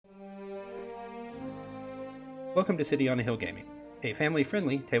Welcome to City on a Hill Gaming, a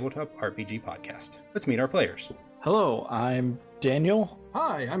family-friendly tabletop RPG podcast. Let's meet our players. Hello, I'm Daniel.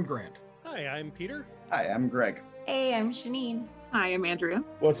 Hi, I'm Grant. Hi, I'm Peter. Hi, I'm Greg. Hey, I'm Shanine. Hi, I'm Andrea.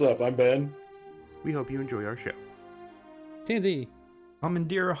 What's up? I'm Ben. We hope you enjoy our show. Tansy.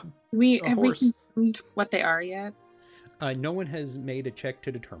 Commandeer. Have we horse. confirmed what they are yet? No one has made a check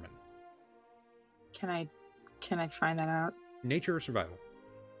to determine. Can I find that out? Nature or survival?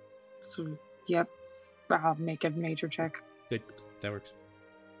 So, yep. I'll make a nature check. Good. That works.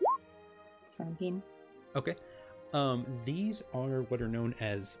 17. Okay. These are what are known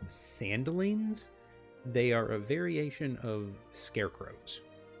as sandalines. They are a variation of scarecrows.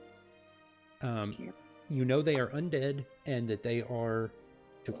 You know they are undead and that they are,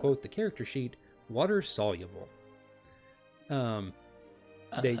 to quote the character sheet, water soluble.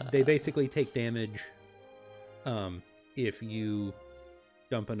 They basically take damage if you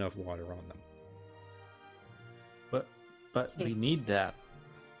dump enough water on them. But we need that.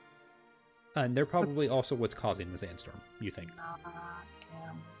 And they're probably also what's causing the sandstorm, you think.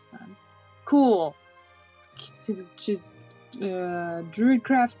 Cool. Just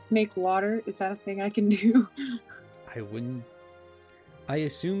Druidcraft make water. Is that a thing I can do? I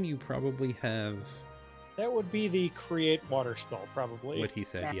assume you probably have... That would be the create water spell, probably. What he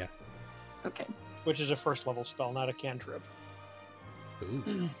said, yeah. Okay. Which is a first level spell, not a cantrip.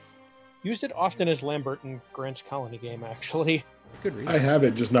 Ooh. Used it often as Lambert in Grant's Colony game, actually. It's good reason. I have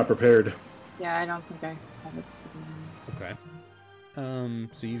it, just not prepared. Yeah, I don't think I have it. Okay.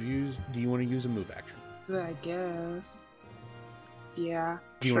 So you've used... Do you want to use a move action? I guess. Yeah.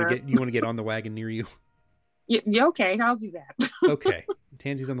 Do you sure. want to get on the wagon near you? Yeah, okay, I'll do that. Okay.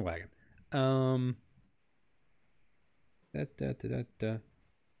 Tansy's on the wagon.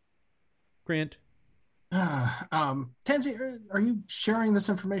 Grant. Tansy, are you sharing this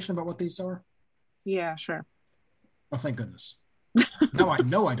information about what these are? Yeah, sure. Oh, thank goodness. Now I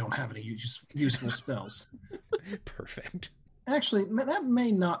know I don't have any useful spells. Perfect. Actually, that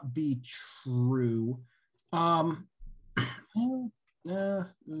may not be true. The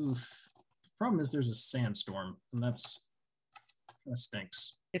problem is there's a sandstorm, and that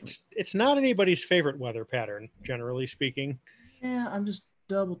stinks. It's not anybody's favorite weather pattern, generally speaking. Yeah, I'm just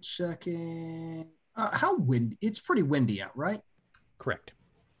double checking. How windy? It's pretty windy out, right? Correct.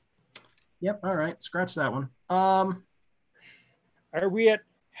 Yep. All right. Scratch that one. Are we at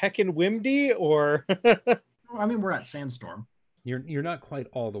heckin' Wimdy or? I mean, we're at sandstorm. You're not quite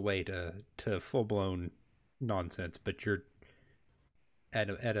all the way to full blown nonsense, but you're at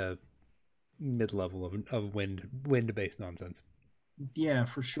a mid level of wind based nonsense. Yeah,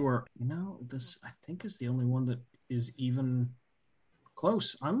 for sure. This I think is the only one that is even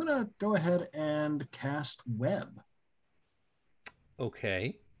close. I'm gonna go ahead and cast Web.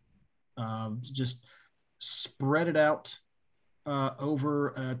 Okay. Just spread it out over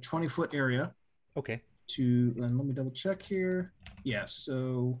a 20-foot area. Okay. And let me double check here. Yeah,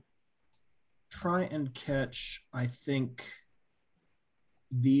 so try and catch, I think,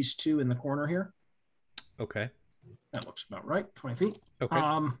 these two in the corner here. Okay. That looks about right, 20 feet. Okay.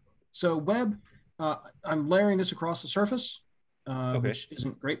 So Web, I'm layering this across the surface, which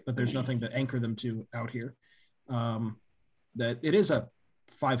isn't great, but there's nothing to anchor them to out here. That it is a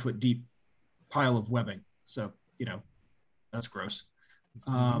 5-foot deep pile of webbing, so that's gross.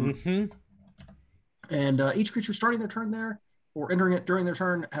 And each creature starting their turn there or entering it during their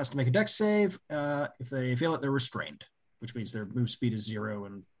turn has to make a dex save. If they fail it, they're restrained, which means their move speed is 0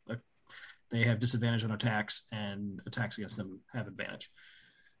 and they have disadvantage on attacks, and attacks against them have advantage.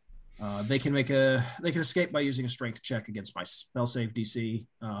 They can escape by using a strength check against my spell save DC,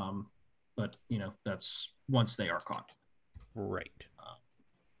 but that's once they are caught. Right.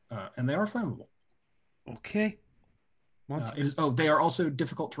 And they are flammable. Okay. They are also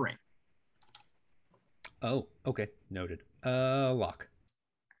difficult terrain. Oh, okay. Noted. Lock.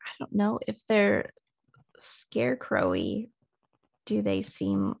 I don't know if they're scarecrowy. Do they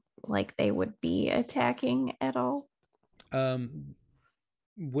seem like they would be attacking at all?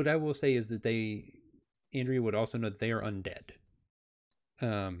 What I will say is that Andrea would also know that they are undead.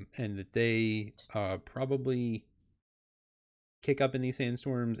 And that they probably kick up in these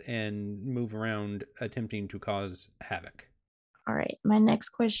sandstorms and move around attempting to cause havoc. All right. My next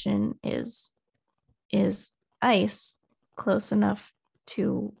question is ice close enough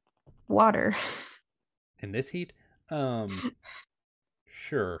to water? In this heat?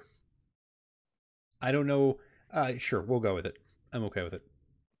 Sure. I don't know. Sure, we'll go with it. I'm okay with it.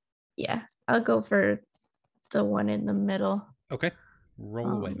 Yeah, I'll go for the one in the middle. Okay.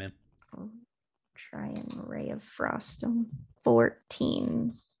 Roll away, man. I'll try and Ray of Frost him.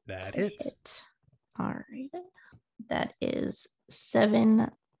 14. That hits. Hit. All right. That is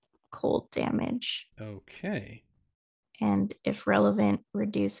 7 cold damage. Okay. And if relevant,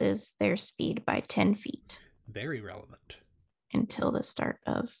 reduces their speed by 10 feet Very relevant. until the start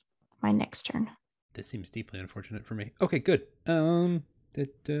of my next turn. This seems deeply unfortunate for me. Okay, good. Montague.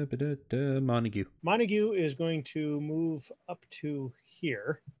 Montague is going to move up to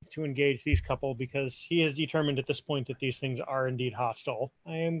here to engage these couple because he has determined at this point that these things are indeed hostile.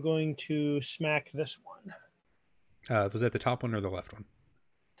 I am going to smack this one. Was that the top one or the left one?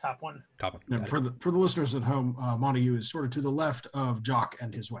 Top one. Top one. Now, Got for it. the listeners at home, Montague is sort of to the left of Jock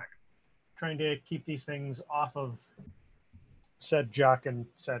and his wagon. Trying to keep these things off of said jock and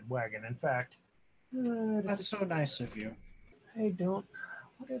said wagon. In fact, That's so nice of you. I don't.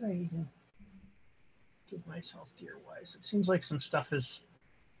 What did I even give myself gear wise? It seems like some stuff has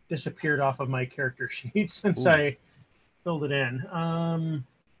disappeared off of my character sheet since Ooh. I filled it in.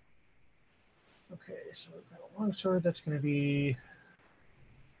 Okay, so we've got a longsword. That's going to be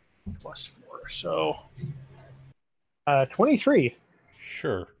 +4. So 23.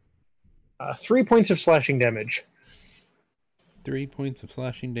 Sure. 3 points of slashing damage. 3 points of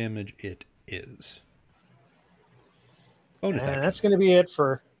slashing damage it is. Bonus And action. that's going to be it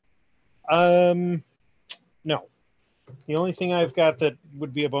for... No. The only thing I've got that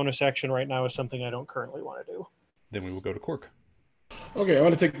would be a bonus action right now is something I don't currently want to do. Then we will go to Cork. Okay, I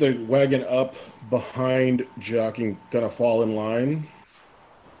want to take the wagon up behind Jock and kind of fall in line.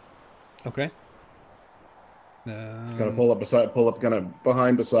 Okay. Kind of pull up kind of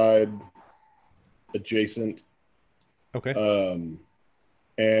behind, beside, adjacent. Okay.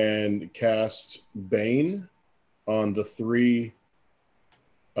 And cast Bane on the 3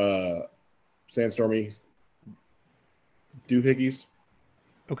 sandstormy doohickeys.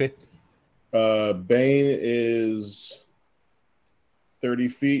 Okay. Bane is 30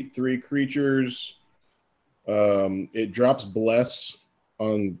 feet, 3 creatures. It drops Bless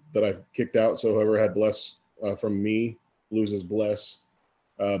on that I kicked out, so whoever had Bless from me loses Bless.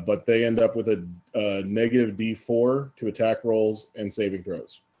 But they end up with a negative D4 to attack rolls and saving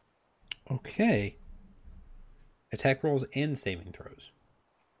throws. Okay. Attack rolls and saving throws.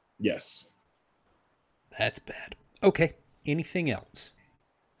 Yes. That's bad. Okay. Anything else?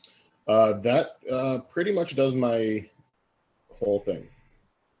 That pretty much does my whole thing.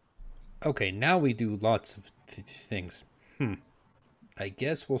 Okay, now we do lots of things. I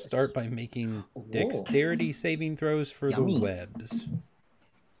guess we'll start by making dexterity saving throws for Yummy. the webs.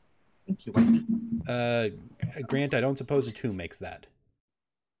 Thank you. Grant, I don't suppose a 2 makes that.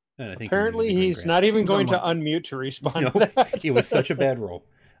 And I think Apparently, you're muted, he's Grant. not even Seems going to unlikely. unmute to respond Nope, to that. it was such a bad roll.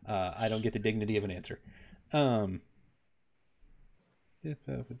 I don't get the dignity of an answer. So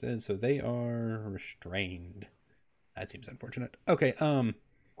they are restrained. That seems unfortunate. Okay,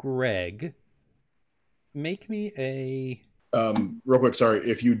 Greg, make me a... Real quick, sorry.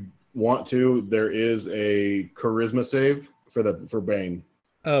 If you want to, there is a charisma save for Bane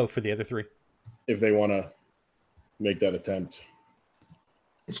Oh, for the other 3. if they want to make that attempt.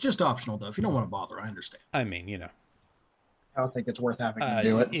 It's just optional, though. If you don't want to bother, I understand. I mean, you know. I don't think it's worth having to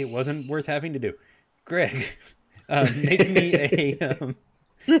do it. It wasn't worth having to do. Greg, make me a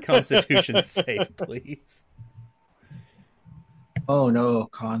Constitution save, please. Oh no,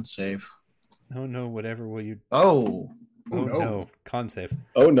 con save. Oh no, whatever will you... Oh, Oh no. no, con save.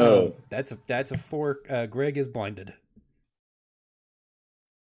 Oh no. That's a 4. Greg is blinded.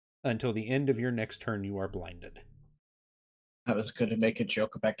 Until the end of your next turn, you are blinded. I was going to make a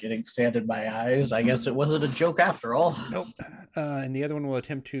joke about getting sand in my eyes. I guess it wasn't a joke after all. Nope. And the other one will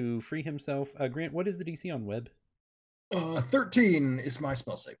attempt to free himself. Grant, what is the DC on web? 13 is my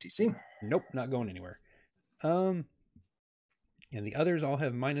spell save DC. Nope, not going anywhere. And the others all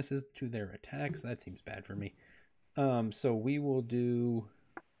have minuses to their attacks. That seems bad for me. So we will do...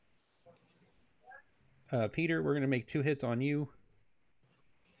 Peter, we're going to make 2 hits on you.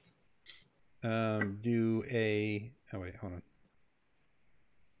 Do a... Oh, wait, hold on.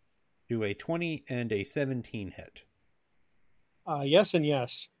 Do a 20 and a 17 hit. Yes and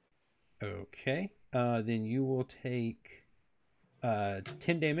yes. Okay. Then you will take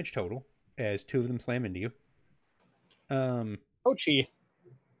 10 damage total, as 2 of them slam into you. Ouchie.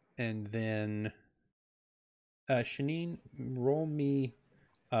 And then... Shanine, roll me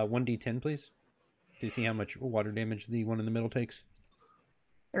 1d10, please. To see how much water damage the one in the middle takes.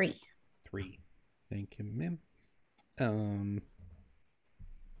 3. 3. Thank you, ma'am.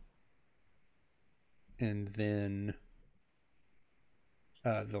 And then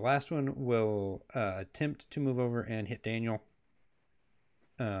the last one will attempt to move over and hit Daniel.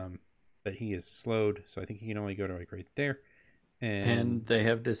 But he is slowed, so I think he can only go to like right there. And they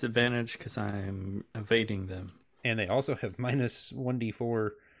have disadvantage because I'm evading them. And they also have minus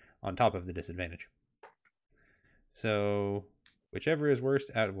 1d4 on top of the disadvantage. So whichever is worst,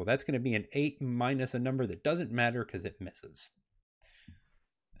 well, that's going to be an 8 minus a number that doesn't matter because it misses.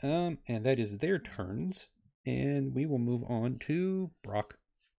 And that is their turns. And we will move on to Brock.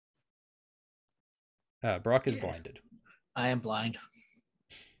 Brock is blinded. I am blind.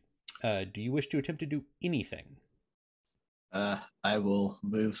 Do you wish to attempt to do anything? I will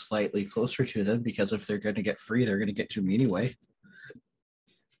move slightly closer to them because if they're going to get free, they're going to get to me anyway.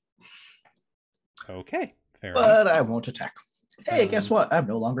 Okay, fair enough. But I won't attack. Hey, guess what? I'm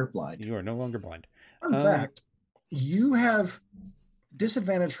no longer blind. You are no longer blind. In fact, you have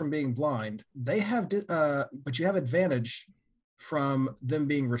disadvantage from being blind. They have, but you have advantage from them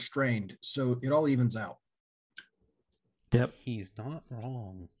being restrained. So it all evens out. Yep. He's not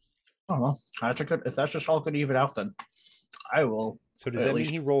wrong. Oh, well, if that's just all going to even out, then I will. So does that mean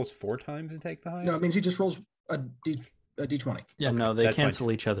he rolls 4 times and take the highest? No, it means he just rolls a d20. Yeah, Okay, no, they that's cancel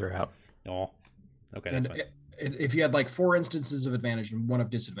fine. each other out. Oh, okay, And that's fine. if you had like 4 instances of advantage and 1 of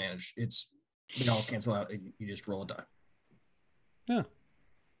disadvantage, they all cancel out. And you just roll a die. Yeah.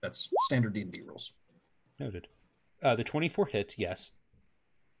 That's standard D&D rules. Noted. The 24 hits, yes.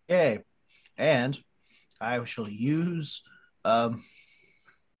 Okay. And I shall use an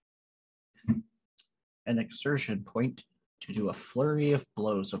exertion point to do a flurry of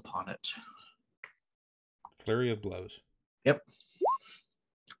blows upon it. Flurry of blows. Yep.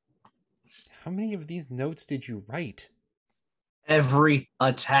 How many of these notes did you write? Every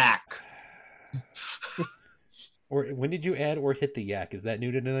attack. Or when did you add or hit the yak? Is that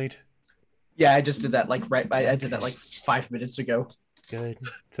new to tonight? Yeah, I just did that I did that like 5 minutes ago. Good.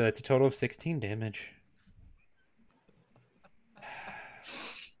 So that's a total of 16 damage.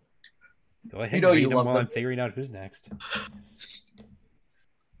 Go ahead and read them while I'm figuring out who's next.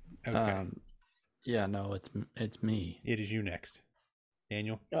 Okay. Yeah, no, it's me. It is you next.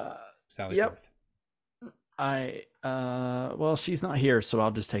 Daniel? Sally Yep. Forth. Well, she's not here, so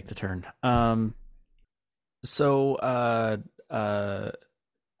I'll just take the turn.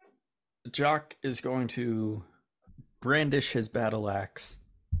 Jock is going to brandish his battle axe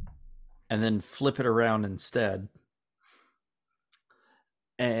and then flip it around instead.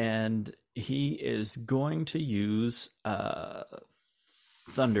 And he is going to use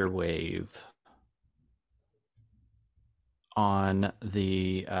Thunder Wave on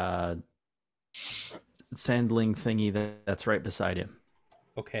the sandling thingy that's right beside him.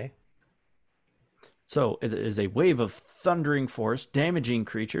 Okay. So it is a wave of thundering force, damaging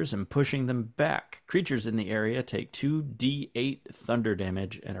creatures and pushing them back. Creatures in the area take 2d8 thunder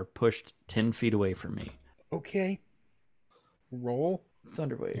damage and are pushed 10 feet away from me. Okay. Roll.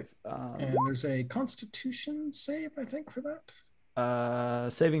 Thunder Wave. And there's a Constitution save, I think, for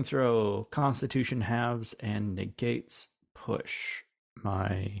that. Saving throw, Constitution halves and negates push.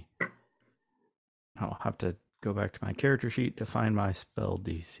 I'll have to go back to my character sheet to find my spell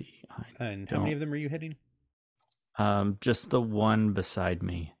DC. And how many of them are you hitting? Just the one beside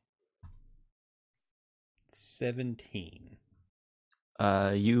me. 17.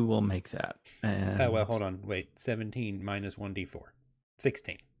 You will make that. And... well, hold on. Wait. 17 minus 1d4.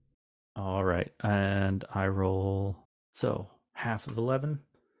 16. All right. And I roll... So, half of 11?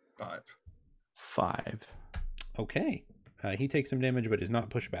 5. Okay. He takes some damage, but is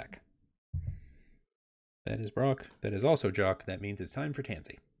not pushed back. That is Brock. That is also Jock. That means it's time for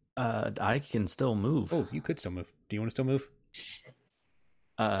Tansy. I can still move. Oh, you could still move. Do you want to still move?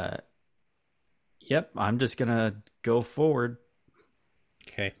 Yep. I'm just gonna go forward.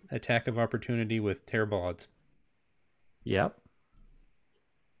 Okay. Attack of opportunity with terrible odds. Yep.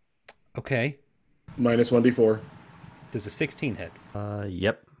 Okay. Minus 1d4. Does a 16 hit?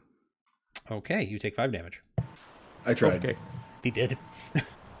 Yep. Okay. You take 5 damage. I tried. Okay. He did.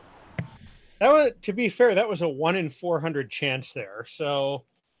 That was, to be fair, that was a 1 in 400 chance there. So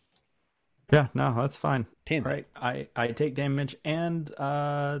Yeah, no, that's fine. Tansy. Right. I take damage and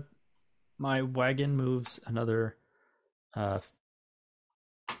my wagon moves another I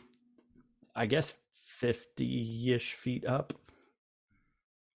guess 50-ish feet up.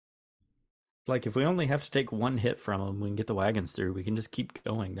 Like if we only have to take 1 hit from them, we can get the wagons through. We can just keep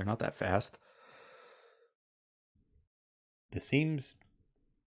going. They're not that fast. This seems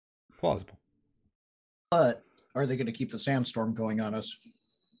plausible. But are they going to keep the sandstorm going on us?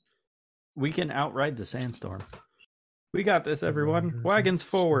 We can outride the sandstorm. We got this, everyone. Wagons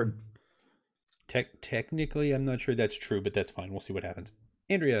forward. Technically, I'm not sure that's true, but that's fine. We'll see what happens.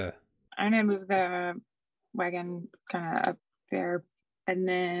 Andrea. I'm gonna move the wagon kind of up there, and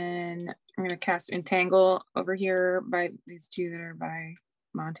then I'm gonna cast Entangle over here by these two that are by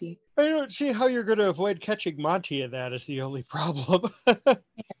Monty. I don't see how you're going to avoid catching Monty in that is the only problem.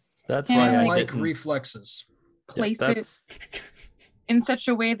 That's Yeah, why I Like didn't. reflexes. Place it that's in such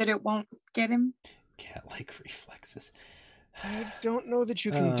a way that it won't get him. Cat-like reflexes. I don't know that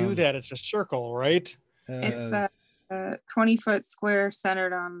you can do Um, that. It's a circle, right? It's a 20-foot square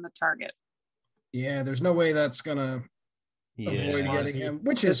centered on the target. Yeah, there's no way that's gonna yeah. avoid Yeah. getting him,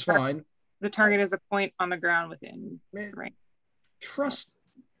 which is fine. The target is a point on the ground within Man, range. trust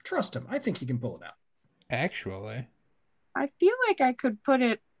him. I think he can pull it out. Actually, I feel like I could put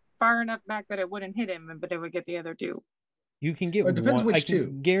it far enough back that it wouldn't hit him, but it would get the other two. you can get Well, it depends one. which I can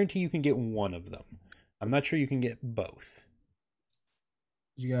two. guarantee you can get one of them. I'm not sure you can get both.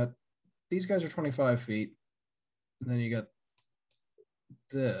 You got these guys are 25 feet, and then you got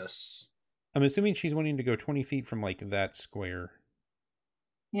this. I'm assuming she's wanting to go 20 feet from like that square.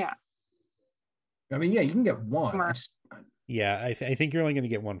 Yeah. I mean, yeah, you can get one. Come on. Yeah, I think you're only going to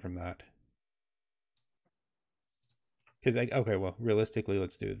get one from that. Because okay, well, realistically,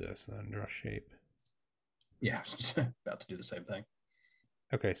 let's do this then. Draw shape. Yeah, I was just about to do the same thing.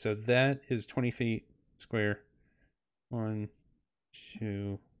 Okay, so that is 20 feet square. 1,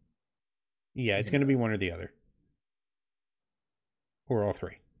 2. Yeah, it's going to be one or the other. Or all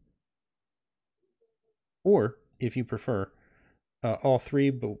three. Or, if you prefer, all three,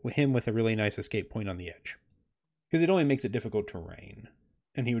 but him with a really nice escape point on the edge. Because it only makes it difficult terrain.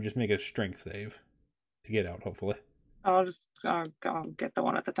 And he would just make a strength save to get out, hopefully. I'll get the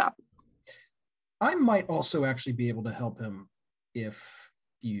one at the top. I might also actually be able to help him if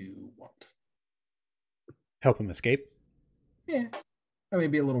you want. Help him escape? Yeah, I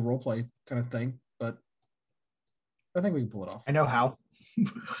mean, be a little role play kind of thing, but I think we can pull it off. I know how.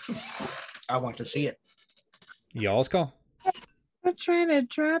 I want to see it. Y'all's call. I'm trying to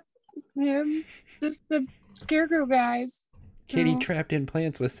trap him. Just the scarecrow guys. Kitty So- trapped in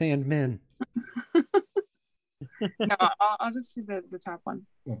plants with sandmen. No, I'll just do the top one.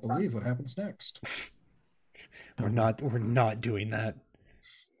 Won't believe what happens next. We're not doing that.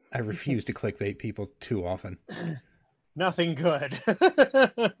 I refuse to clickbait people too often. Nothing good.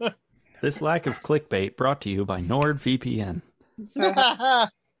 this lack of clickbait brought to you by NordVPN. So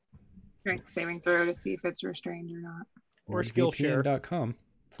strength saving throw to see if it's restrained or not. Or Skillshare.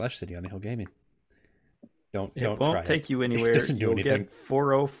 VPN.com/City on the Hill Gaming. Don't It try won't take you anywhere. It doesn't do You'll anything. get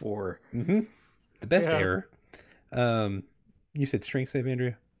 404. Mm-hmm. The best Yeah. error. You said strength save,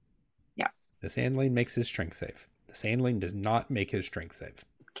 Andrea? Yeah. The Sand Lane makes his strength save. The Sand Lane does not make his strength save.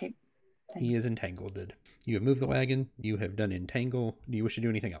 Okay. He is entangled. You have moved the wagon. You have done entangle. Do you wish to do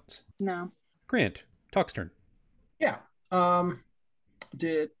anything else? No. Grant, Talk's turn. Yeah.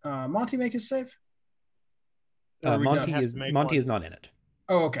 Did Monty make his save? Or are we Monty done? is make Monty one. is not in it.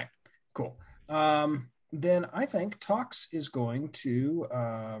 Oh, okay. Cool. Then I think Tox is going to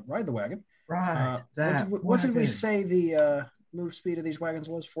ride the wagon. Right. What did we say the move speed of these wagons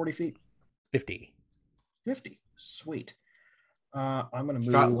was? 40 feet? 50. 50. Sweet. I'm going to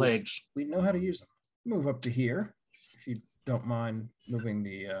move. Got legs. We know how to use them. Move up to here, if you don't mind moving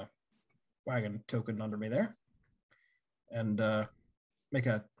the wagon token under me there. And make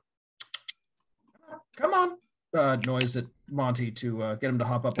a come on noise at Monty to get him to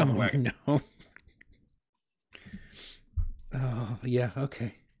hop up on the wagon. No. Oh, yeah,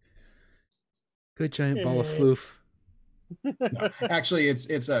 okay. Good giant ball of floof. No, actually,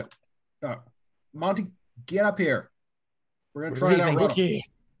 it's a Monty, get up here. We're gonna We're try it out. leaving. Roto. Okay.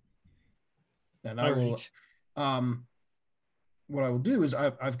 And I will. Alright. What I will do is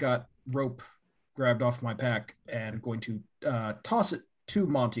I've got rope grabbed off my pack and going to toss it to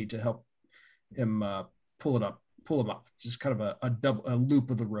Monty to help him pull him up. Just kind of a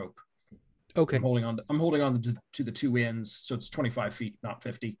loop of the rope. Okay. I'm holding on to the two ends, so it's 25 feet, not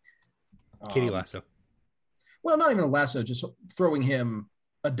 50. Kitty lasso. Well, not even a lasso, just throwing him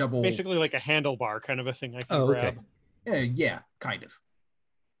a double. Basically like a handlebar kind of a thing I can Oh, grab. okay. Yeah, kind of.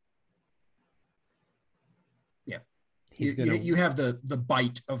 Yeah. He's gonna You have the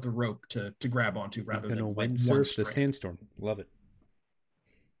bite of the rope to grab onto rather he's gonna than like one windsurf the string. sandstorm. Love it.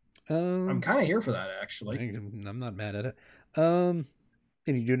 I'm kind of here for that, actually. I'm not mad at it. Can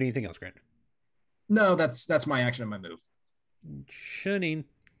you do anything else, Grant? No, that's my action and my move. Shunning.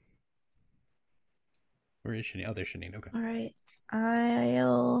 Where is Shunning? Oh, there's Shunning. Okay. All right.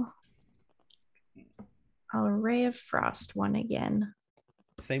 I'll Ray of Frost one again.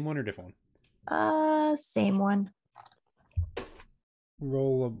 Same one or different one? Same one.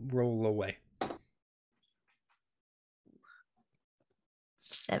 Roll away.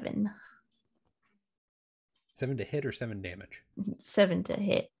 7. 7 to hit or 7 damage? 7 to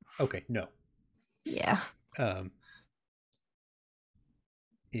hit. Okay, no. Yeah.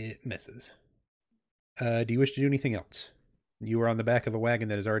 It misses. Do you wish to do anything else? You are on the back of a wagon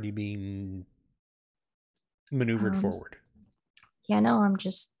that is already being maneuvered forward. Yeah, no, I'm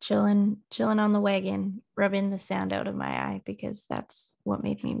just chilling on the wagon, rubbing the sand out of my eye because that's what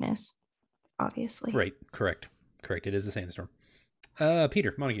made me miss, obviously. Right, correct. It is a sandstorm.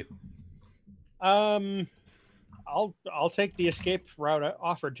 Peter, Montague. I'll take the escape route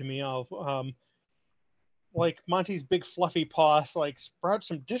offered to me. I'll like Monty's big fluffy paw like sprout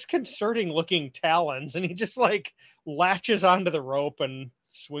some disconcerting looking talons, and he just like latches onto the rope and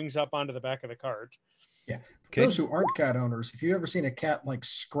swings up onto the back of the cart. Yeah. For those who aren't cat owners, if you've ever seen a cat like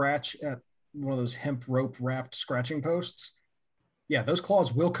scratch at one of those hemp rope wrapped scratching posts, yeah, those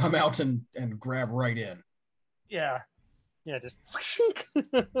claws will come out and grab right in. Yeah. Yeah, just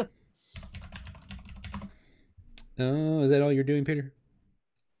Is that all you're doing, Peter?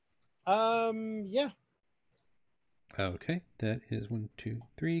 Yeah. Okay, that is 1, 2,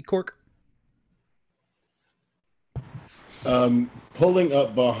 3. Cork. Pulling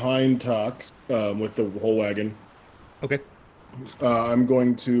up behind Tox with the whole wagon. Okay. I'm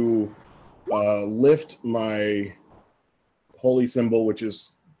going to lift my holy symbol, which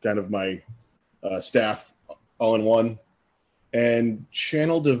is kind of my staff all in one, and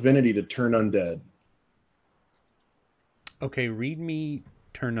channel divinity to turn undead. Okay, read me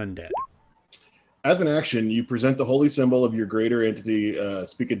turn undead. As an action, you present the holy symbol of your greater entity,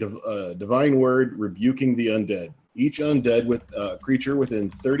 speak a divine word, rebuking the undead. Each undead with creature within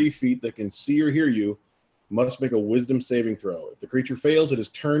 30 feet that can see or hear you must make a wisdom saving throw. If the creature fails, it is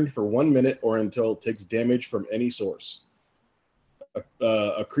turned for 1 minute or until it takes damage from any source.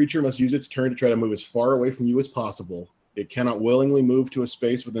 A creature must use its turn to try to move as far away from you as possible. It cannot willingly move to a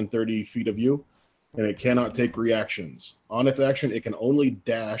space within 30 feet of you, and it cannot take reactions. On its action, it can only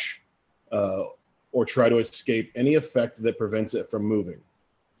dash or try to escape any effect that prevents it from moving.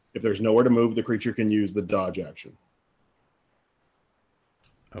 If there's nowhere to move, the creature can use the dodge action.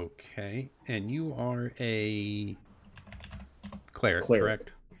 Okay, and you are a cleric.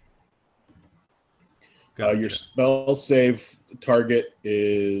 Correct? Gotcha. Your spell save target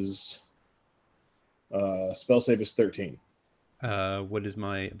is... spell save is 13. What is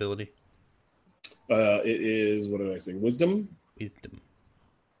my ability? It is, what did I say? Wisdom? Wisdom.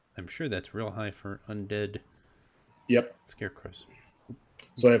 I'm sure that's real high for undead. Yep. Scarecrows.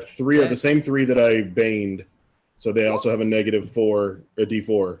 So I have three of the same three that I baned. So they also have a -4, a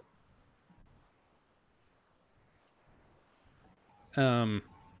D4. And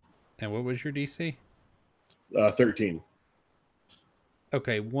what was your DC? 13.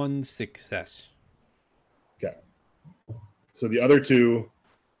 Okay, 1 success. Okay. So the other two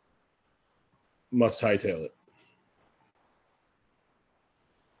must hightail it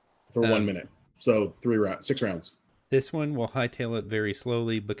for 1 minute. So 6 rounds. This one will hightail it very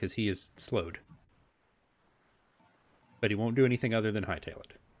slowly because he is slowed. But he won't do anything other than hightail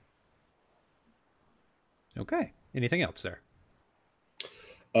it. Okay. Anything else there?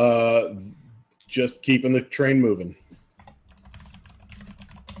 Just keeping the train moving.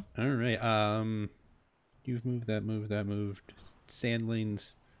 All right. You've moved that moved.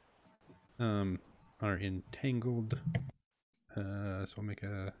 Sandlings are entangled. So I'll make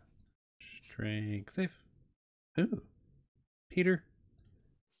a strength save. Ooh. Peter?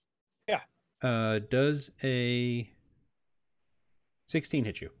 Yeah. Does a 16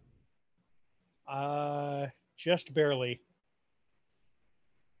 hit you? Just barely.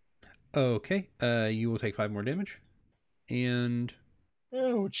 Okay. You will take 5 more damage. And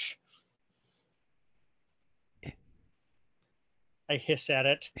ouch. I hiss at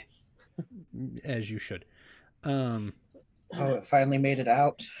it. As you should. Oh, it finally made it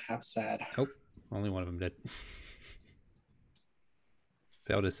out. How sad. Oh, only one of them did.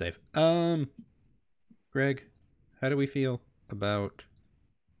 Failed his save. Greg, how do we feel about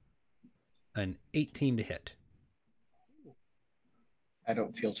an 18 to hit? I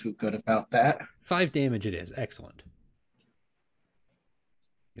don't feel too good about that. 5 damage it is. Excellent.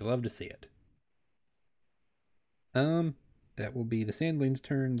 You love to see it. That will be the Sandlings'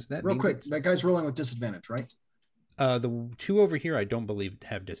 turns. That real quick, that guy's rolling with disadvantage, right? The 2 over here, I don't believe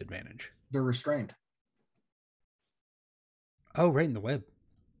have disadvantage. They're restrained. Oh, right in the web.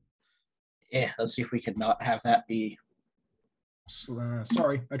 Yeah, let's see if we can not have that be.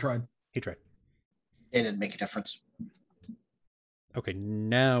 Sorry, I tried. He tried. It didn't make a difference. Okay,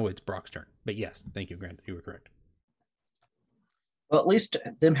 now it's Brock's turn. But yes, thank you, Grant. You were correct. Well, at least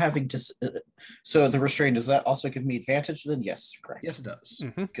them having so the restraint, does that also give me advantage then? Yes, correct. Yes, it does.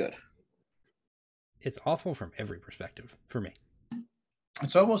 Mm-hmm. Good. It's awful from every perspective for me.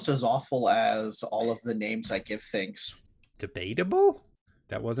 It's almost as awful as all of the names I give things. Debatable?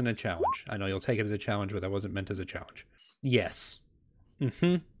 That wasn't a challenge. I know you'll take it as a challenge, but that wasn't meant as a challenge. Yes.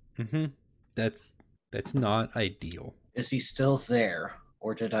 That's not ideal. Is he still there,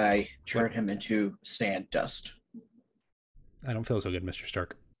 or did I turn him into sand dust? I don't feel so good, Mr.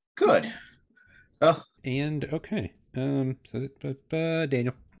 Stark. Good. Oh, And okay.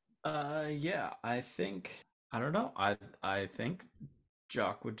 Daniel. Yeah, I don't know. I think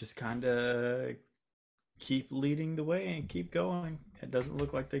Jock would just kind of keep leading the way and keep going. It doesn't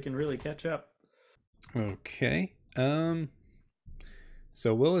look like they can really catch up. Okay.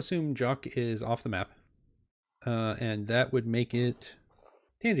 So we'll assume Jock is off the map. And that would make it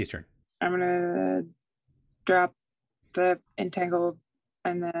Tansy's turn. I'm gonna drop the entangled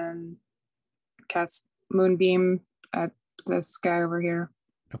and then cast Moonbeam at this guy over here.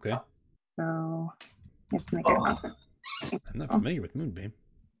 Okay. So let's make it. I'm not familiar with Moonbeam.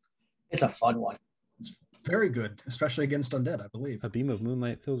 it's a fun one. Very good, especially against undead, I believe. A beam of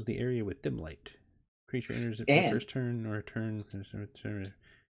moonlight fills the area with dim light. Creature enters it And- first turn or turn.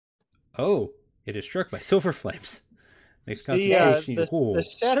 Oh, it is struck by silver flames. Makes concentration. The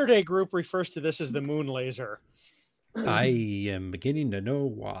Saturday group refers to this as the moon laser. I am beginning to know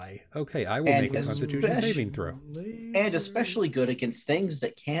why. Okay, I will And make a Constitution saving throw. And especially good against things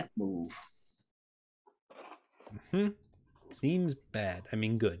that can't move. Seems bad. I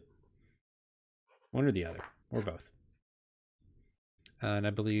mean, good. One or the other, or both. And I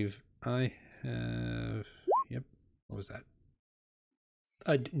believe I have. Yep. What was that?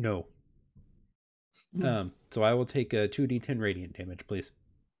 No. So I will take a 2d10 radiant damage, please.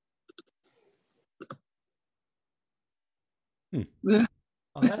 Oh,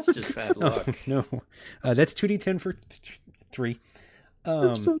 that's just bad luck. Oh, no. That's 2d10 for 3.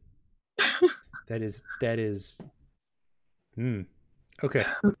 That is. Okay.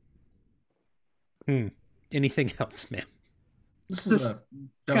 Anything else, ma'am? This is a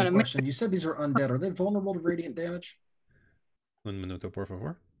dumb kinda question. You said these are undead. Are they vulnerable to radiant damage? Un minuto, por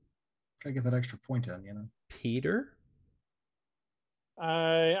favor. Gotta get that extra point in, you know. Peter?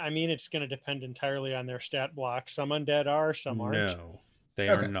 I mean, it's going to depend entirely on their stat block. Some undead are, some aren't. No, they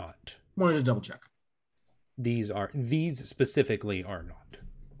Okay. are not. Wanted to double check. These specifically are not.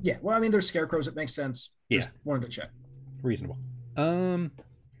 Yeah, well, I mean, they're scarecrows. It makes sense. Just wanted to check. Reasonable.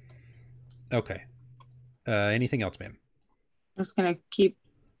 Okay. Anything else, ma'am? Just gonna keep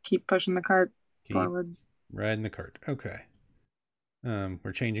pushing the cart Keep forward. riding the cart. Okay.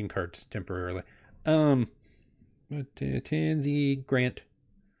 We're changing carts temporarily. Tansy, Grant.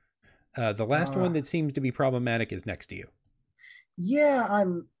 The last one that seems to be problematic is next to you. Yeah,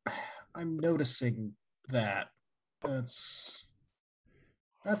 I'm noticing that. That's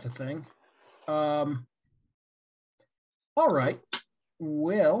a thing. All right.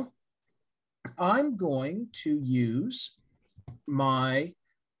 Well, I'm going to use my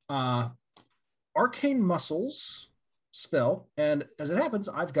Arcane Muscles spell, and as it happens,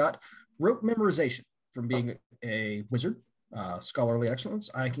 I've got rote memorization from being a wizard, scholarly excellence.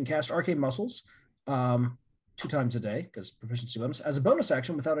 I can cast Arcane Muscles 2 times a day because proficiency bonus as a bonus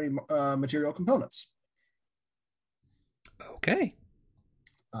action without any material components. Okay.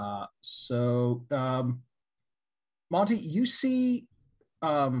 So Monty, you see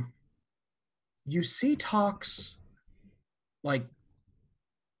Tox like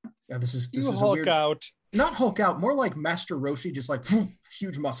this is You a Hulk weird, out. not Hulk out, more like Master Roshi, just like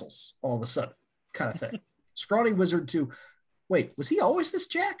huge muscles all of a sudden, kind of thing. Scrawny wizard to wait, was he always this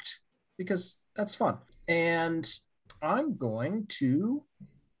jacked? Because that's fun. And I'm going to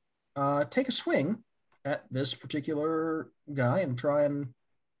take a swing at this particular guy and try and,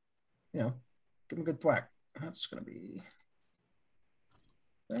 give him a good thwack. That's going to be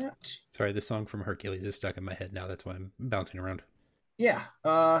that. Sorry, the song from Hercules is stuck in my head now. That's why I'm bouncing around. Yeah,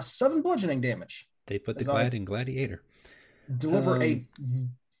 7 bludgeoning damage. They put the As I glad in Gladiator. Deliver a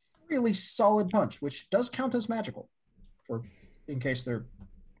really solid punch, which does count as magical, in case they're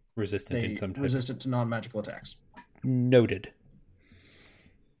Resistant in some type. resistant to non-magical attacks. Noted.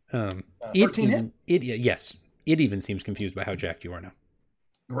 13 hit? Yes. It even seems confused by how jacked you are now.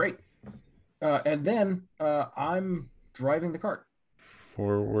 Great. And then I'm driving the cart.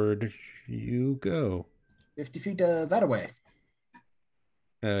 Forward you go. 50 feet that away.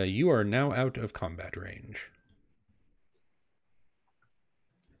 You are now out of combat range.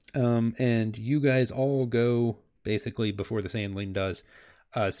 And you guys all go basically before the Sandling does.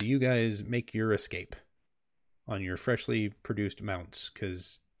 So you guys make your escape on your freshly produced mounts,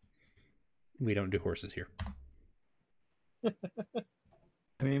 because we don't do horses here.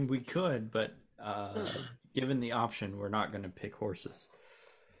 I mean, we could, but given the option, we're not going to pick horses.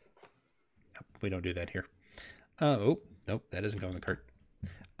 we don't do that here. Oh, nope, that doesn't go in the cart.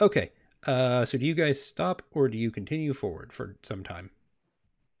 Okay, so do you guys stop or do you continue forward for some time?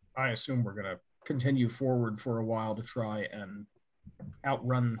 I assume we're gonna continue forward for a while to try and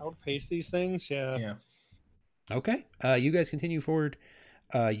outpace these things. Yeah. Okay, you guys continue forward.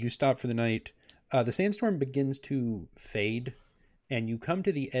 You stop for the night. The sandstorm begins to fade, and you come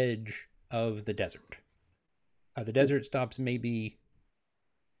to the edge of the desert. The desert stops maybe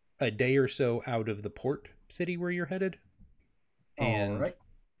a day or so out of the port city where you're headed. And All right.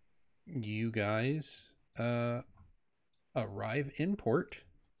 you guys arrive in port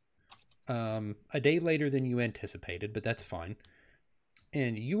a day later than you anticipated, but that's fine.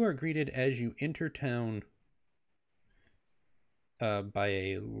 And you are greeted as you enter town by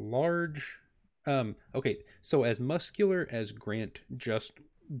a large... okay, so as muscular as Grant just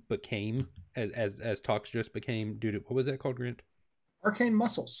became, as Tox just became, due to... What was that called, Grant? Arcane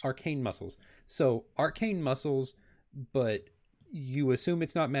muscles. Arcane muscles. So, arcane muscles, but you assume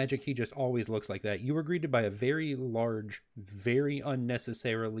it's not magic, he just always looks like that. You were greeted by a very large, very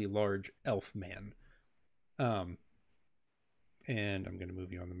unnecessarily large elf man. And I'm going to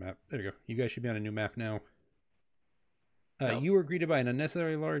move you on the map. There you go. You guys should be on a new map now. You were greeted by an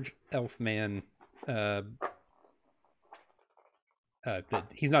unnecessarily large elf man.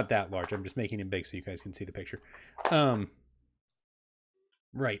 He's not that large. I'm just making him big so you guys can see the picture.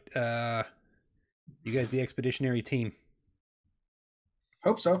 Right. You guys the expeditionary team.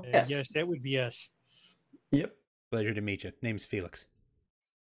 Hope so. Yes, that would be us. Yep. Pleasure to meet you. Name's Felix.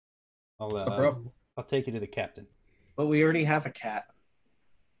 What's up, bro? I'll take you to the captain. But we already have a cat.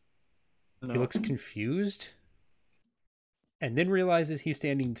 He looks confused and then realizes he's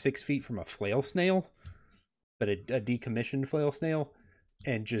standing 6 feet from a flail snail, but a decommissioned flail snail,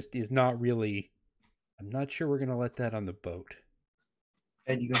 and just is not really... I'm not sure we're going to let that on the boat.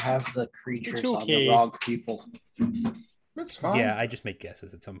 And you have the creatures It's on okay. the wrong people. That's fine. Yeah, I just make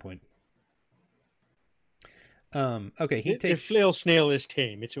guesses at some point. Okay, he The takes... flail snail is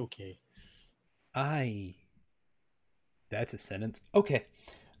tame. It's okay. That's a sentence. Okay.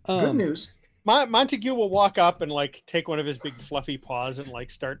 Good news. Montague will walk up and like take one of his big fluffy paws and like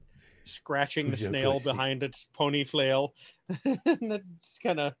start scratching the Who's your snail pussy? behind its pony flail. And it's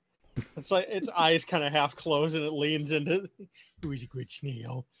kind of, it's like its eyes kind of half close and it leans into, who's a good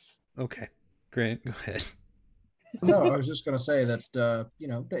snail? Okay. Grant, go ahead. No, I was just going to say that,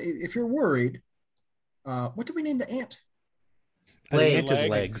 if you're worried, what do we name the ant? I think ant is Legs.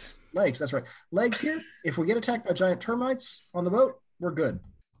 legs. Legs, that's right. Legs here. If we get attacked by giant termites on the boat, we're good.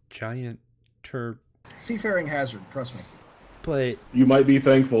 Giant Seafaring hazard, trust me. but You might be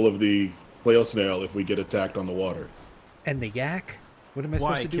thankful of the flail snail if we get attacked on the water. and the yak? What am I Why?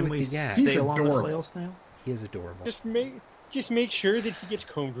 supposed to do Can with we the yak? He's sail on the adorable. flail snail? He is adorable. Just make sure that he gets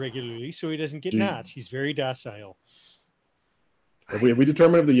combed regularly so he doesn't get Dude. knots. He's very docile. Have we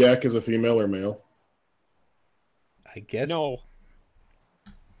determined if the yak is a female or male? I guess No,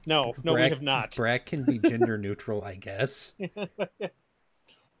 we Brack- have not. Brack can be gender neutral, I guess.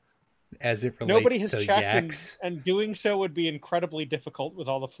 As it relates Nobody has to checked, yaks. and doing so would be incredibly difficult with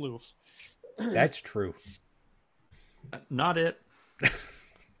all the floof. That's true. Not it.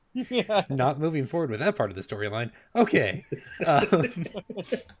 Yeah. Not moving forward with that part of the storyline. Okay.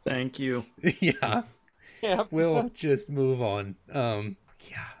 Thank you. Yeah. Yeah. We'll just move on.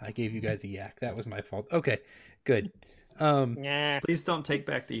 Yeah, I gave you guys a yak. That was my fault. Okay, good. Nah. Please don't take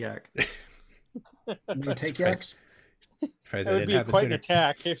back the yak. You gonna take Christ. yaks? Surprised That I would didn't be have it quite an sooner.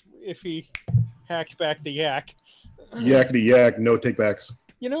 attack if he hacked back the yak. Yakety yak, no takebacks.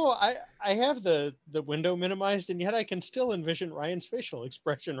 You know, I have the window minimized, and yet I can still envision Ryan's facial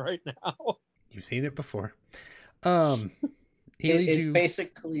expression right now. You've seen it before. He It, leads it you.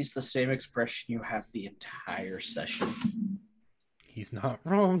 basically is the same expression you have the entire session. He's not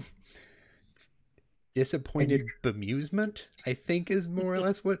wrong. It's disappointed bemusement, I think, is more or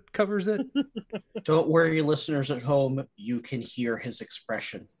less what covers it. Don't worry, listeners at home, you can hear his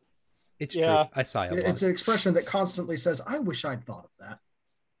expression. It's Yeah. true. I sigh a lot. It's an expression that constantly says, I wish I'd thought of that.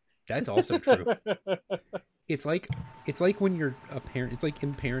 That's also true. It's like when you're a parent. It's like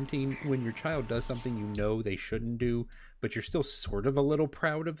in parenting when your child does something you know they shouldn't do, but you're still sort of a little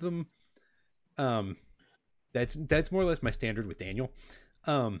proud of them. That's more or less my standard with Daniel.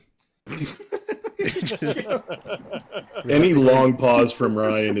 Just- Any long pause from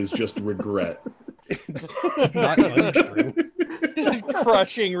Ryan is just regret. it's not untrue. Just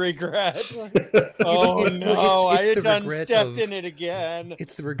crushing regret. Oh It's- no, it's I had the done regret stepped of- in it again.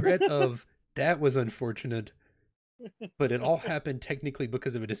 It's the regret of that was unfortunate, but it all happened technically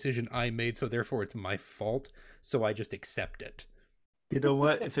because of a decision I made, so therefore it's my fault. So I just accept it. You know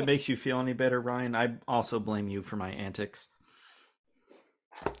what? If it makes you feel any better, Ryan, I also blame you for my antics.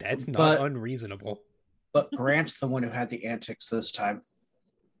 That's not But- unreasonable. But Grant's the one who had the antics this time.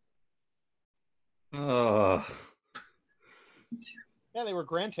 Ugh. Yeah, they were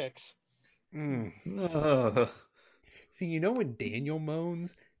Grantix. Mm. Ugh. See, you know when Daniel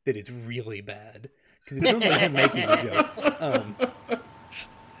moans that it's really bad because it's normally him making the joke.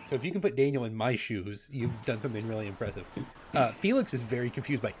 So if you can put Daniel in my shoes, you've done something really impressive. Felix is very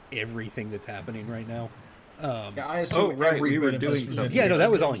confused by everything that's happening right now. Yeah, I assume right, every we were bit of this doing was something. Yeah, no, that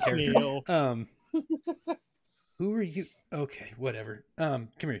was all in character. Neil. Who are you? Okay, whatever. Come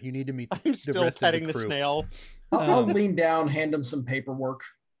here. You need to meet I'm the still rest petting of the the crew. snail. I'll lean down, hand him some paperwork.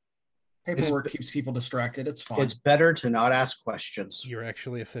 Paperwork keeps people distracted. It's fine. It's better to not ask questions. You're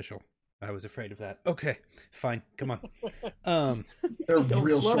actually official. I was afraid of that. Okay, fine. Come on. They're Don't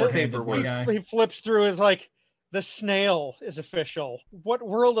real flood short-handed, paperwork. my guy. He flips through is like, the snail is official. What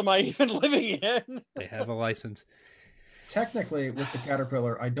world am I even living in? They have a license. Technically, with the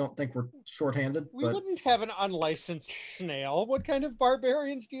caterpillar, I don't think we're short-handed, We but wouldn't have an unlicensed snail. What kind of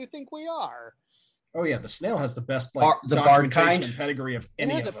barbarians do you think we are? oh yeah, the snail has the best The bard documentation kind? and pedigree of It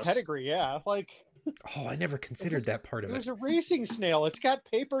any has of a us. pedigree, yeah. Like, Oh, I never considered that part it of was it. a racing snail. It's got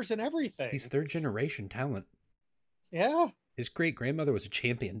papers and everything. He's third generation talent. Yeah. His great grandmother was a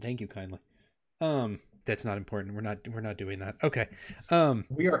champion. Thank you kindly. That's not important. We're not doing that. Okay.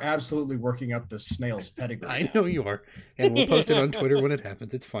 We are absolutely working up the snail's pedigree. I know you are. And we'll post it on Twitter when it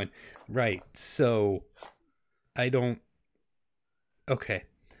happens. It's fine. Right. So I don't okay.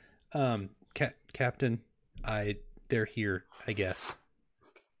 Captain, they're here, I guess.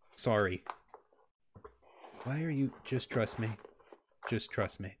 Sorry. Why are you just trust me? Just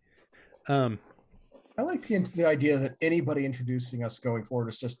trust me. I like the idea that anybody introducing us going forward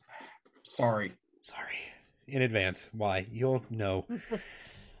is just sorry. Sorry. In advance. Why? You'll know.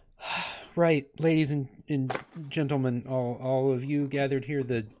 Right, ladies and gentlemen, all of you gathered here,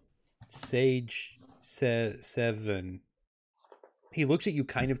 the Sage Seven. He looks at you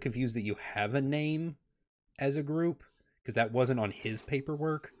kind of confused that you have a name as a group, because that wasn't on his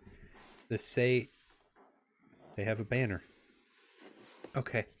paperwork. They have a banner.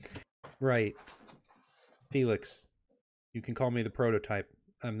 Okay. Right. Felix, you can call me the prototype.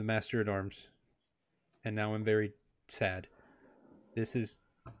 I'm the master at arms. And now I'm very sad. This is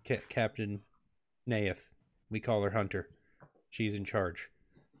Captain Naeth. We call her Hunter. She's in charge.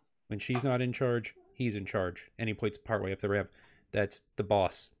 When she's not in charge, he's in charge. And he points partway up the ramp. That's the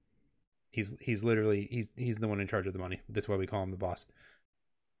boss. He's literally he's the one in charge of the money. That's why we call him the boss.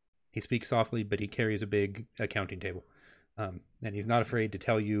 He speaks softly, but he carries a big accounting table. And he's not afraid to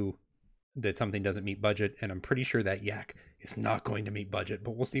tell you that something doesn't meet budget. And I'm pretty sure that yak is not going to meet budget,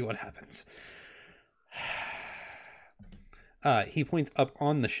 but we'll see what happens. He points up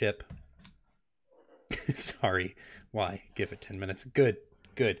on the ship. Sorry. Why? Give it 10 minutes. Good.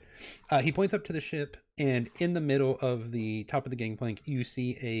 He points up to the ship, and in the middle of the top of the gangplank, you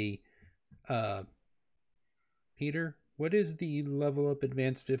see a Peter, what is the level up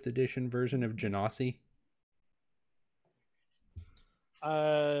advanced 5th edition version of Genasi?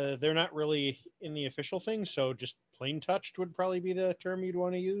 They're not really in the official thing, so just plain touched would probably be the term you'd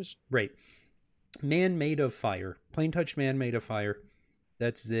want to use. Right. Man made of fire. Plain touch man made of fire.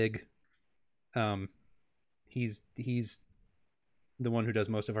 That's Zig. He's the one who does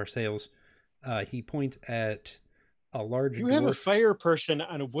most of our sales. He points at a large You dwarf. have a fire person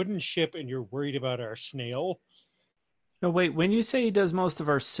on a wooden ship and you're worried about our snail? No, wait. When you say he does most of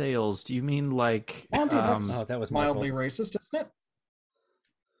our sales, do you mean like? Monty, that's Oh, that was my mildly fault. racist, isn't it?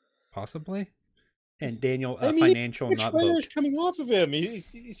 Possibly. And Daniel, I mean, financial, Which not fire is boat. coming off of him?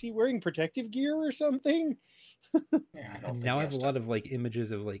 Is he wearing protective gear or something? Yeah, I don't think Now I he have has a to. lot of like images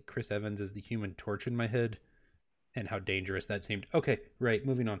of like Chris Evans as the Human Torch in my head, and how dangerous that seemed. Okay, right.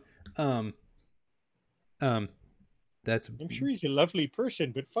 Moving on. That's I'm sure he's a lovely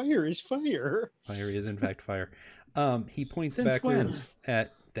person, but fire is fire. fire is in fact fire. He points Since backwards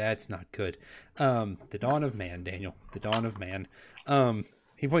at that's not good. The dawn of man, Daniel. The dawn of man.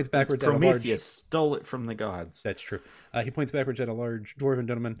 He points backwards at a large. Prometheus stole it from the gods. That's true. He points backwards at a large dwarven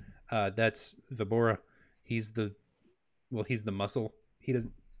gentleman. That's Vibora. He's the muscle.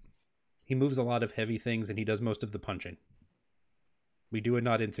 He moves a lot of heavy things, and he does most of the punching. We do a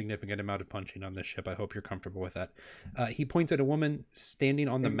not insignificant amount of punching on this ship. I hope you're comfortable with that. He points at a woman standing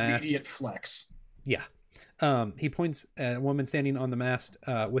on the mast. Immediate flex. Yeah. He points at a woman standing on the mast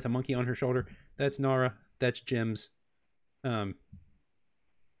with a monkey on her shoulder. That's Nara. That's Jim's.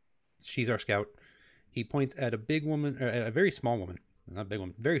 She's our scout. He points at a big woman, or a very small woman. Not big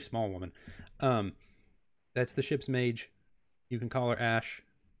woman, very small woman. That's the ship's mage. You can call her Ash.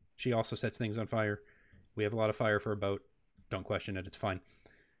 She also sets things on fire. We have a lot of fire for a boat. Don't question it. It's fine.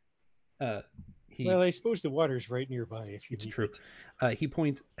 Well, I suppose the water's right nearby if you It's need true. it. He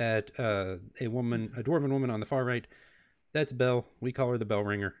points at a dwarven woman on the far right. That's Belle. We call her the bell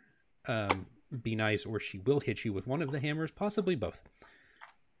ringer. Be nice, or she will hit you with one of the hammers, possibly both.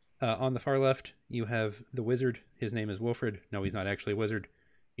 On the far left, you have the wizard. His name is Wilfred. No, he's not actually a wizard.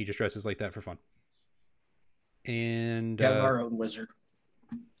 He just dresses like that for fun. And We have our own wizard.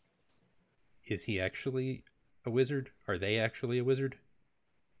 is he actually a wizard? Are they actually a wizard?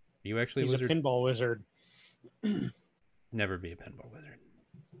 Are you actually He's a wizard? a pinball wizard. Never be a pinball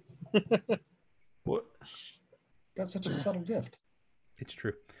wizard. What? That's such a subtle gift. It's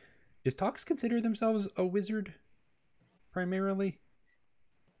true. Does Tox consider themselves a wizard primarily?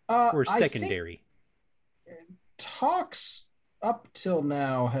 Or I think secondary? Tox, up till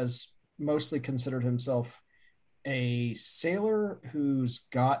now, has mostly considered himself a sailor who's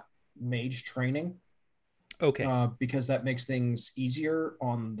got mage training. Okay. Because that makes things easier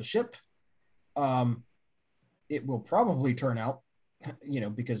on the ship. It will probably turn out,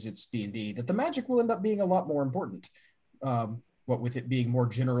 because it's D&D, that the magic will end up being a lot more important. What with it being more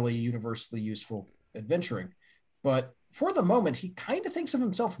generally universally useful adventuring. But for the moment, he kind of thinks of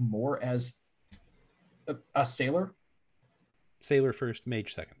himself more as a sailor. Sailor first,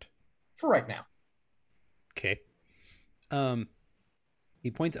 mage second. For right now. Okay.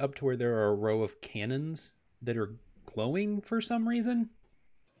 He points up to where there are a row of cannons that are glowing for some reason.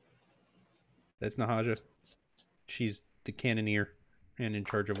 That's Nahaja. She's the cannoneer and in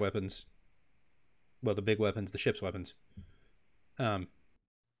charge of weapons. Well, the big weapons, the ship's weapons.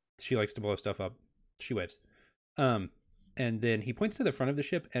 She likes to blow stuff up. She waves. And then he points to the front of the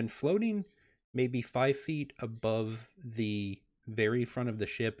ship, and floating maybe 5 feet above the very front of the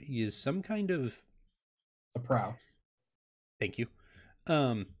ship is some kind of... A prow. Thank you.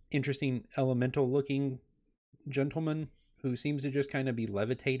 Interesting elemental looking gentleman who seems to just kind of be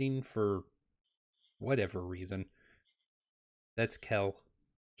levitating for whatever reason. That's Kel.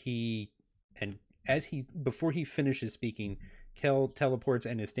 Before he finishes speaking, Kel teleports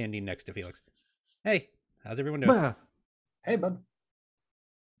and is standing next to Felix. Hey, how's everyone doing? Bah. Hey, bud.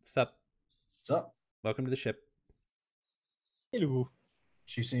 Sup? What's up? Welcome to the ship. Hello.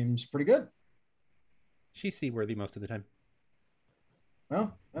 She seems pretty good. She's seaworthy most of the time.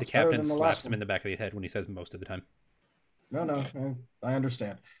 Well, that's the better captain than the slaps last him in the back of the head when he says most of the time. No, I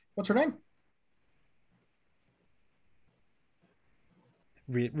understand. What's her name?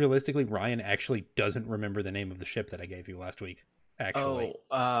 Realistically, Ryan actually doesn't remember the name of the ship that I gave you last week. Actually.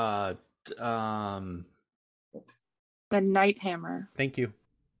 The Night Hammer. Thank you.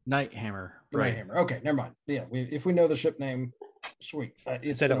 Night Hammer. Right. Hammer. Okay, never mind. Yeah, if we know the ship name, sweet.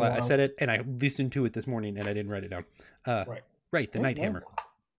 I said it, and I listened to it this morning, and I didn't write it down. Right, the Night Hammer.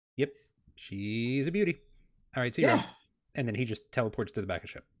 Yep, she's a beauty. All right, see you around. And then he just teleports to the back of the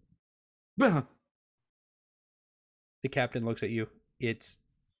ship. Bah. The captain looks at you. It's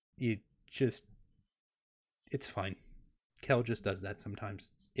fine. Kel just does that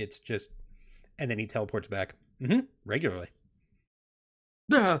sometimes. And then he teleports back. Regularly.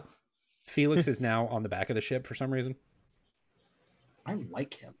 Bah. Felix is now on the back of the ship for some reason. I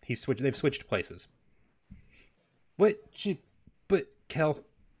like him. They've switched places. But Kel.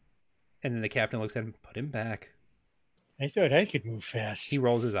 And then the captain looks at him. Put him back. I thought I could move fast. He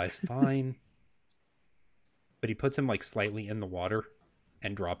rolls his eyes. Fine. But he puts him like slightly in the water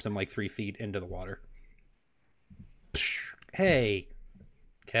and drops him like 3 feet into the water. Hey,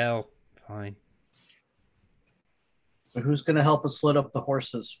 Kel. Fine. But who's going to help us split up the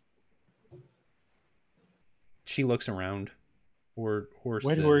horses? She looks around. Horses.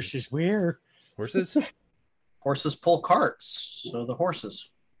 What horses? Where? Horses? Horses pull carts, so the horses.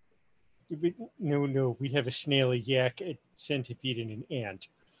 No. We have a snail, a yak, a centipede, and an ant.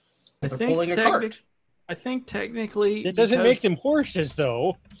 They're pulling a cart. I think technically it doesn't make them horses,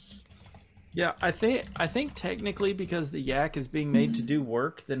 though. Yeah, I think technically because the yak is being made to do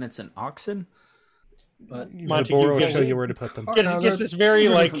work, then it's an oxen. But Zabor will show you where to put them. Gets this very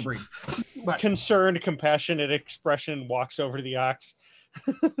concerned, compassionate expression. Walks over to the ox.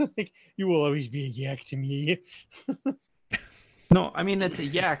 Like, you will always be a yak to me. No, I mean it's a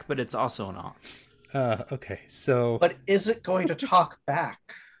yak, but it's also an ox. Okay, so. But is it going to talk back?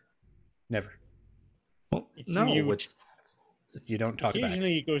 Never. Well, it's you don't talk back.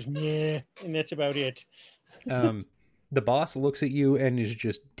 Occasionally it goes meh, and that's about it. The boss looks at you and is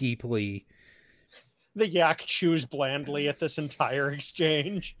just deeply. The yak chews blandly at this entire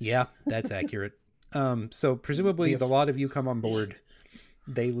exchange. Yeah, that's accurate. So presumably the lot of you come on board.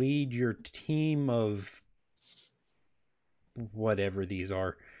 They lead your team of whatever these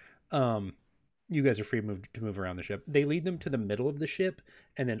are. You guys are free to move around the ship. They lead them to the middle of the ship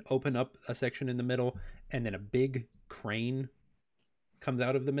and then open up a section in the middle, and then a big crane comes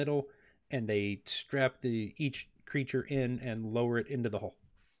out of the middle, and they strap each creature in and lower it into the hull.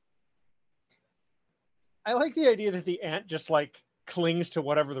 I like the idea that the ant just like clings to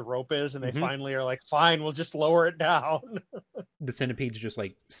whatever the rope is, and they finally are like, fine, we'll just lower it down. The centipede's just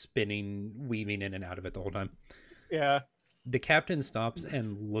like spinning, weaving in and out of it the whole time. Yeah. The captain stops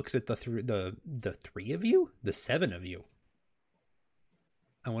and looks at the three of you, the seven of you.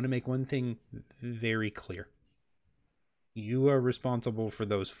 I want to make one thing very clear. You are responsible for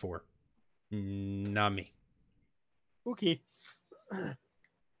those 4, not me. Okay.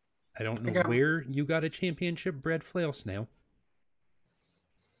 I don't know where you got a championship bred flail snail,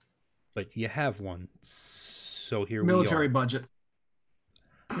 but you have one. So here Military we are. budget.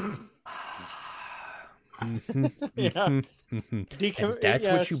 Yeah. That's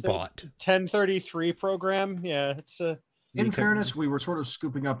what you bought. 1033 program. Yeah, it's a. In fairness, we were sort of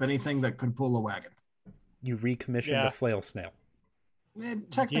scooping up anything that could pull a wagon. You recommissioned a flail snail.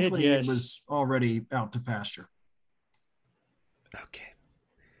 Technically, yes. It was already out to pasture. Okay.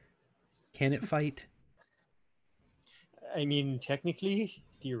 Can it fight? I mean, technically,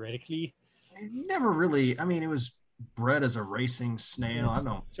 theoretically. Never really. I mean, it was bred as a racing snail. I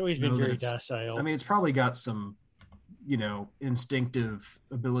don't. It's always been very docile. I mean, it's probably got some, instinctive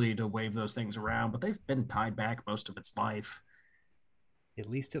ability to wave those things around, but they've been tied back most of its life. At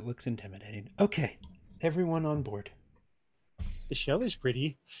least it looks intimidating. Okay, everyone on board. The shell is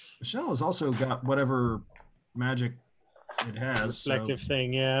pretty. The shell has also got whatever magic it has. Reflective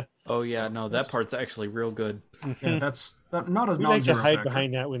thing, yeah. Oh yeah, no, that part's actually real good. Yeah, that's not as we like to hide factor.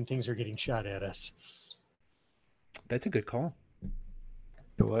 behind that when things are getting shot at us. That's a good call.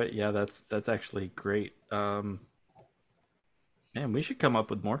 What? Yeah, that's actually great. Man, we should come up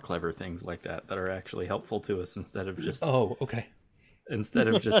with more clever things like that are actually helpful to us instead of just okay. Instead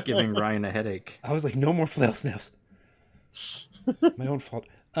of just giving Ryan a headache. I was like, no more flail snails. My own fault.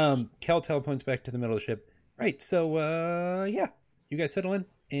 Kel telepoints back to the middle of the ship. Right, so yeah, you guys settle in,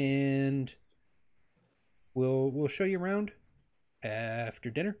 and we'll show you around after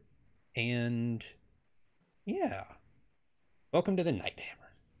dinner, and yeah, welcome to the Nighthammer.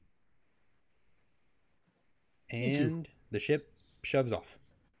 And the ship shoves off.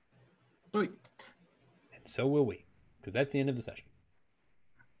 Sweet. And so will we, because that's the end of the session.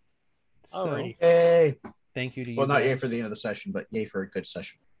 Alrighty. Yay. Thank you to you. Well, not guys. yay for the end of the session, but yay for a good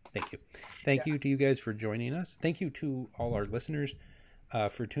session. Thank you. Thank you to you guys for joining us. Thank you to all our listeners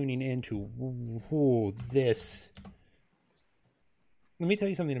for tuning in to this. Let me tell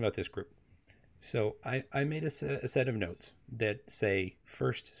you something about this group. So I made a set of notes that say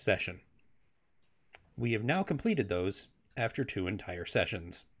first session. We have now completed those after 2 entire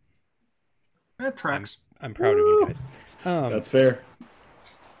sessions. That tracks. I'm proud of you guys. That's fair.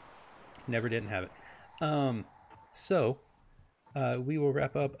 Never didn't have it. So we will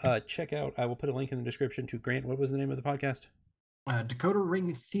wrap up. Check out, I will put a link in the description to Grant. What was the name of the podcast? Dakota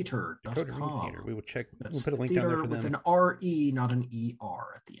Ring Theater. Dakota Ring Theater. We will check. That's we'll put a link down there for with them. an R-E, not an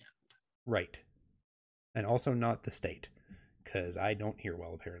E-R at the end. Right. And also not the state, because I don't hear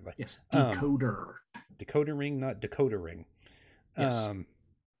well, apparently. Yes, Decoder. Dakota Ring, not Dakota Ring. Yes.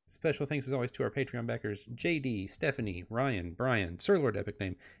 Special thanks as always to our Patreon backers, JD, Stephanie, Ryan, Brian, Sir Lord Epic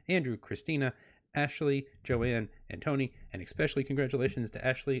Name, Andrew, Christina, Ashley, Joanne, and Tony, and especially congratulations to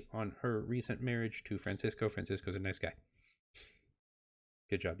Ashley on her recent marriage to Francisco. Francisco's a nice guy.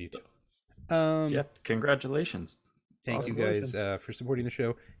 Good job, you two. Yeah, congratulations. Thank you guys for supporting the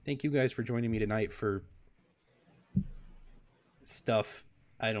show. Thank you guys for joining me tonight for stuff.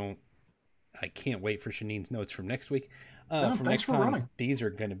 I can't wait for Shanine's notes from next week. Thanks next for time, running. These are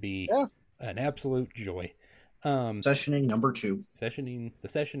going to be an absolute joy. Sessioning number 2. The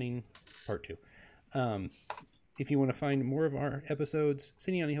sessioning part 2. If you want to find more of our episodes,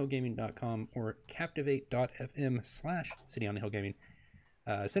 cityonthehillgaming.com or captivate.fm/cityonthehillgaming.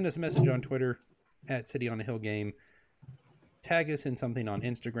 Send us a message on Twitter at cityonthehillgame. Tag us in something on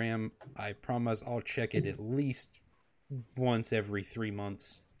Instagram. I promise I'll check it at least once every 3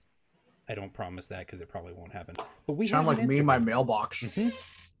 months. I don't promise that because it probably won't happen. But we sound have like me in my mailbox.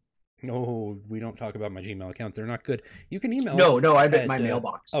 No, we don't talk about my Gmail accounts. They're not good. You can email No, us I meant at, my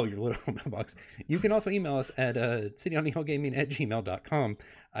mailbox. Oh, your little mailbox. You can also email us at cityonthehillgaming@gmail.com.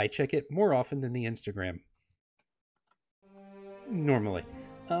 I check it more often than the Instagram. Normally.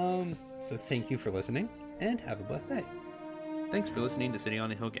 So thank you for listening, and have a blessed day. Thanks for listening to City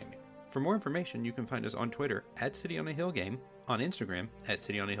on a Hill Gaming. For more information, you can find us on Twitter at City on a Hill Game, on Instagram at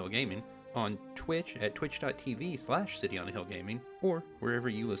City on a Hill Gaming, on Twitch at twitch.tv/CityOnAHillGaming, or wherever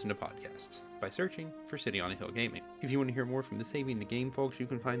you listen to podcasts by searching for City on a Hill Gaming. If you want to hear more from the Saving the Game folks, you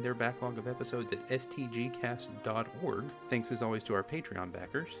can find their backlog of episodes at stgcast.org. Thanks as always to our Patreon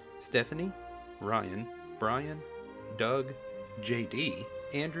backers, Stephanie, Ryan, Brian, Doug, JD,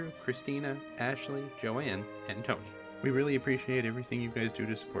 Andrew, Christina, Ashley, Joanne, and Tony. We really appreciate everything you guys do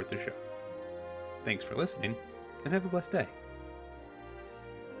to support the show. Thanks for listening, and have a blessed day.